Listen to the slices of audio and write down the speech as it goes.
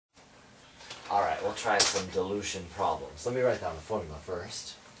Alright, we'll try some dilution problems. Let me write down the formula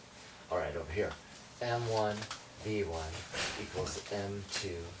first. Alright, over here. M1 V1 equals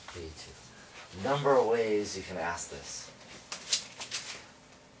M2 V2. Number of ways you can ask this.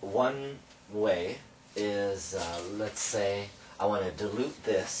 One way is, let's say, I want to dilute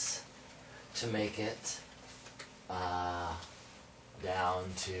this to make it down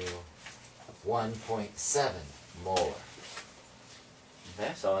to 1.7 molar.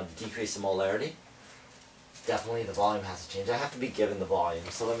 Okay, so I want to decrease the molarity. Definitely the volume has to change. I have to be given the volume,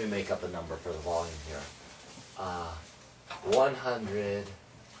 so let me make up a number for the volume here. 100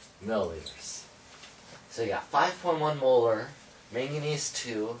 milliliters. So you got 5.1 molar manganese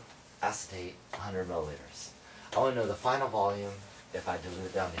 2 acetate, 100 milliliters. I want to know the final volume if I dilute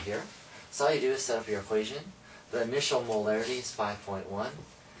it down to here. So all you do is set up your equation. The initial molarity is 5.1,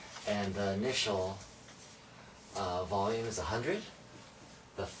 and the initial volume is 100.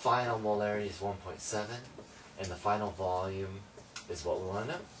 The final molarity is 1.7, and the final volume is what we want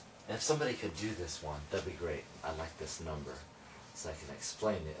to know. And if somebody could do this one, that'd be great. I like this number, so I can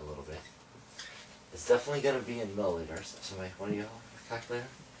explain it a little bit. It's definitely going to be in milliliters. Somebody, one of you have a calculator?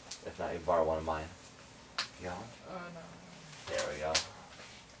 If not, you can borrow one of mine. You got one? No. There we go.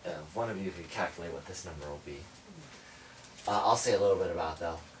 If one of you could calculate what this number will be. I'll say a little bit about it,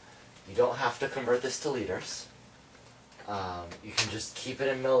 though. You don't have to convert this to liters. You can just keep it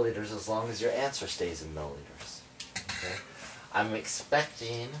in milliliters as long as your answer stays in milliliters. Okay? I'm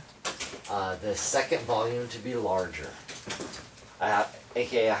expecting the second volume to be larger.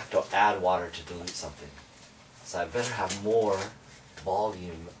 AKA I have to add water to dilute something. So I better have more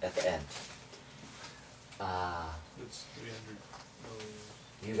volume at the end. It's 300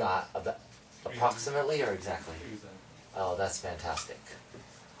 milliliters. You got about approximately or exactly? Exactly. Oh, that's fantastic.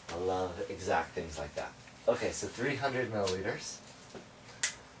 I love exact things like that. Okay, so 300 milliliters.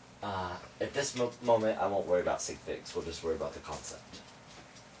 At this moment, I won't worry about sig figs. We'll just worry about the concept.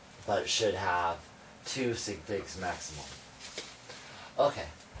 But it should have 2 sig figs maximum. Okay,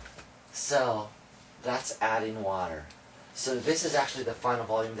 so that's adding water. So this is actually the final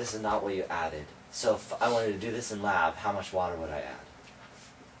volume. This is not what you added. So if I wanted to do this in lab, how much water would I add?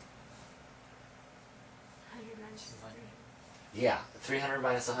 100 minus 100. Yeah, 300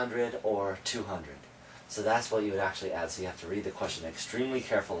 minus 100 or 200. So that's what you would actually add. So you have to read the question extremely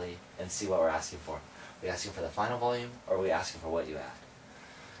carefully and see what we're asking for. Are we asking for the final volume, or are we asking for what you add?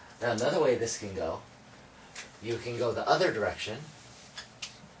 Now another way this can go, you can go the other direction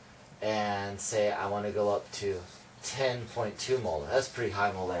and say I want to go up to 10.2 molar. That's pretty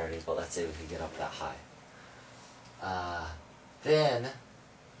high molarity, but let's say we could get up that high. Then,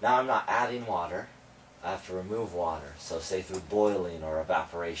 now I'm not adding water. I have to remove water. So say through boiling or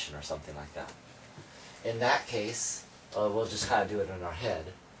evaporation or something like that. In that case, we'll just kind of do it in our head.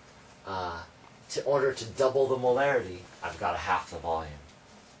 In order to double the molarity, I've got to half the volume.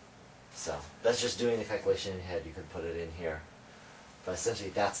 So that's just doing the calculation in your head. You could put it in here. But essentially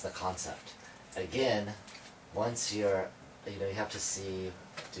that's the concept. Again, once you're, you have to see,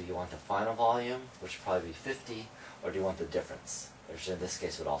 do you want the final volume, which would probably be 50, or do you want the difference, which in this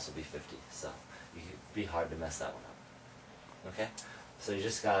case would also be 50. So it could be hard to mess that one up. Okay? So you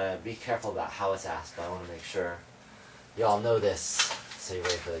just gotta be careful about how it's asked, but I want to make sure you all know this so you're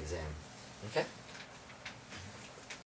ready for the exam. Okay?